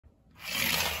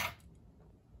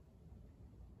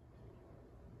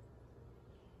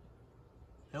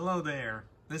Hello there,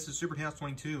 this is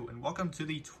Super22, and welcome to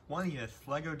the 20th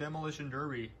LEGO Demolition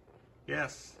Derby.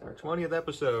 Yes, our 20th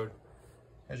episode.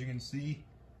 As you can see,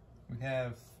 we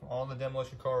have all the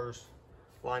demolition cars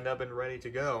lined up and ready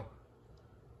to go.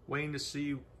 Waiting to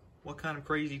see what kind of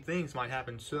crazy things might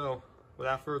happen. So,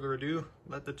 without further ado,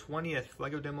 let the 20th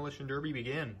LEGO Demolition Derby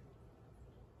begin.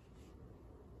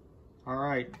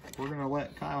 Alright, we're going to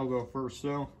let Kyle go first,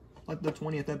 so let the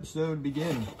 20th episode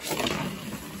begin.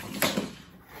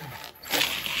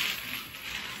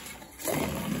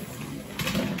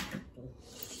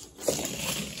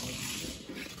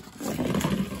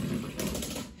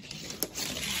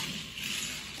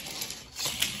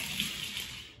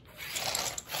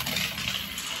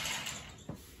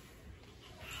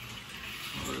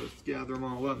 Let's gather them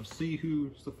all up and see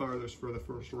who's the farthest for the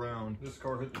first round. This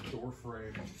car hit the door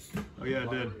frame. Oh yeah, it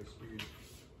did.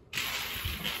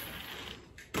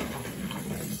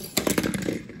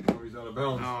 Oh, he's out of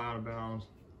bounds. Oh, out of bounds.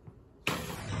 That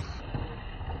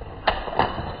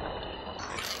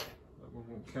one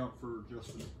won't count for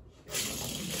Justin.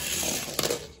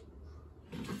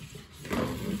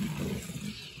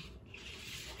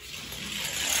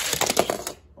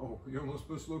 Oh, you almost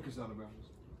pushed Lucas out of bounds.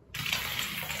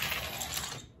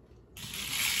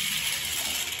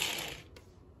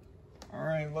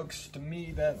 Alright, looks to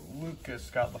me that Lucas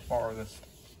got the farthest.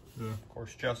 Yeah. Of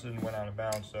course, Justin went out of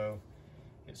bounds, so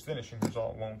his finishing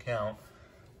result won't count.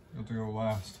 You have to go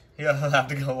last. Yeah, he'll have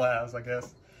to go last, I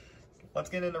guess. Let's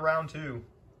get into round two.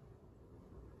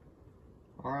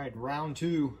 Alright, round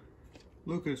two.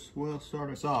 Lucas will start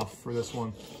us off for this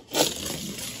one.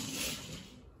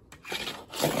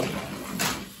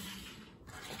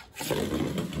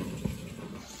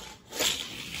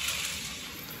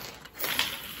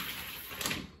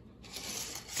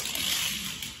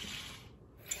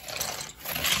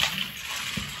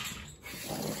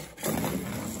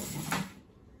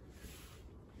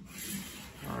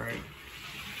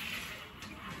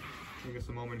 Take us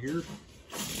a moment here.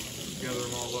 Gather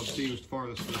them all up, see who's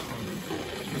farthest for this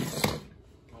one.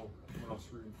 Oh, we're off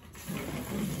screen.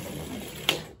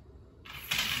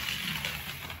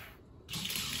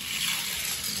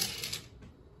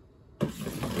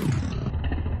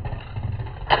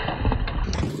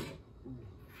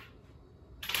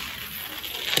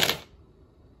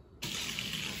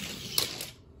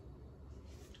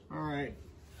 Alright.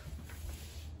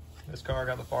 This car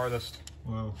got the farthest.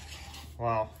 Wow.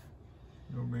 Wow.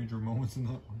 No major moments in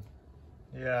that one.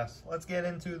 Yes, let's get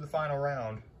into the final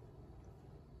round.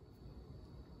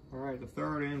 Alright, the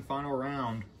third and final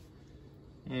round.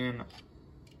 And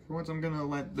for once I'm gonna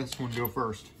let this one go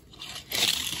first.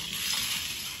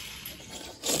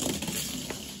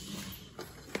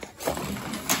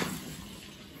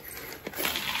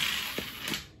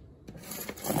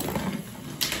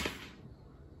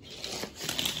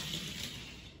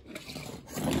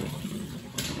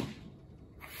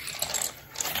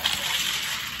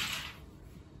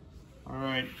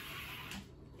 Alright,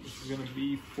 this is going to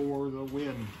be for the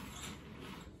win.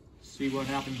 See what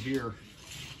happens here.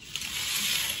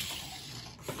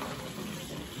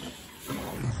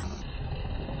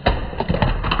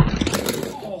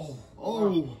 Oh!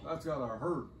 Oh! Wow, that's gotta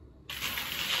hurt.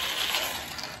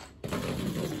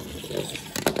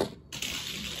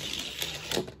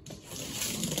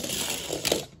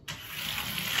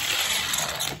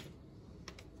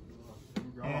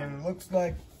 And it looks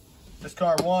like this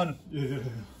car won. Yeah.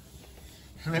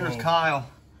 There's Oh. Kyle.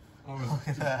 Oh, Look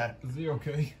at that. is he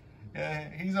okay? Yeah,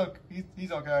 he's okay.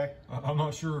 He's okay. I'm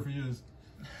not sure if he is.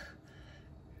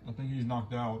 I think he's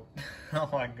knocked out. Oh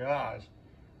my gosh!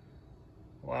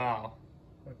 Wow,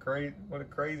 what a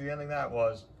crazy ending that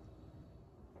was.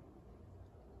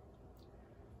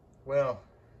 Well,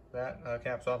 that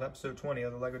caps off episode 20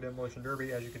 of the LEGO Demolition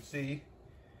Derby, as you can see.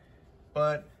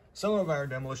 But some of our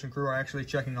demolition crew are actually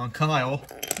checking on Kyle.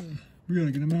 We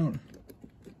gotta get him out.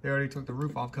 They already took the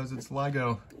roof off because it's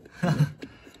Lego.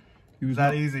 He was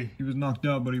that easy. He was knocked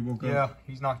out, but he woke up. Yeah,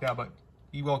 he's knocked out, but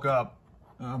he woke up.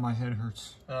 My head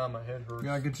hurts. Oh, my head hurts. We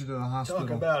gotta get you to the hospital. Talk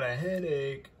about a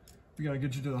headache. We gotta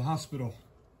get you to the hospital.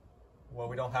 Well,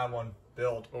 we don't have one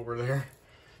built over there.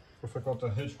 If I got to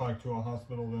hitchhike to a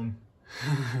hospital, then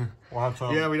we'll have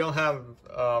to Yeah, we don't have.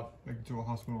 take it to a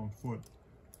hospital on foot.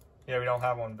 Yeah, we don't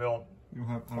have one built. You'll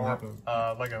have, I don't Or have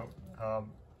to like a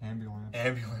ambulance.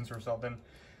 ambulance or something.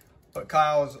 But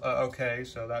Kyle's okay,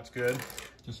 so that's good.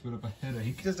 Just a bit of a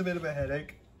headache. Just a bit of a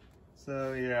headache.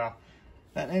 So yeah,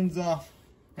 that ends off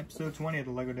episode 20 of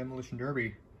the LEGO Demolition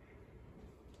Derby.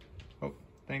 Oh,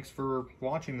 thanks for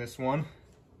watching this one.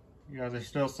 You guys, there's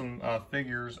still some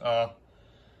figures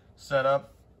set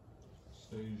up.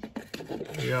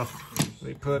 stage. Yeah,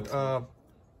 we put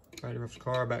Friday Ruff's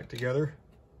car back together.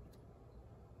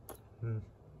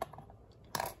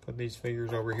 Put these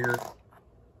figures over here.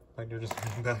 Like they're just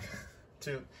back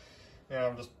to,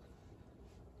 I'm just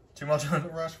too much on the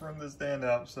rush for them to stand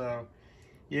up. So,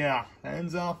 yeah, that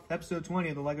ends off episode 20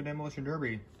 of the LEGO Demolition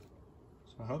Derby.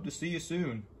 So I hope to see you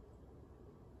soon.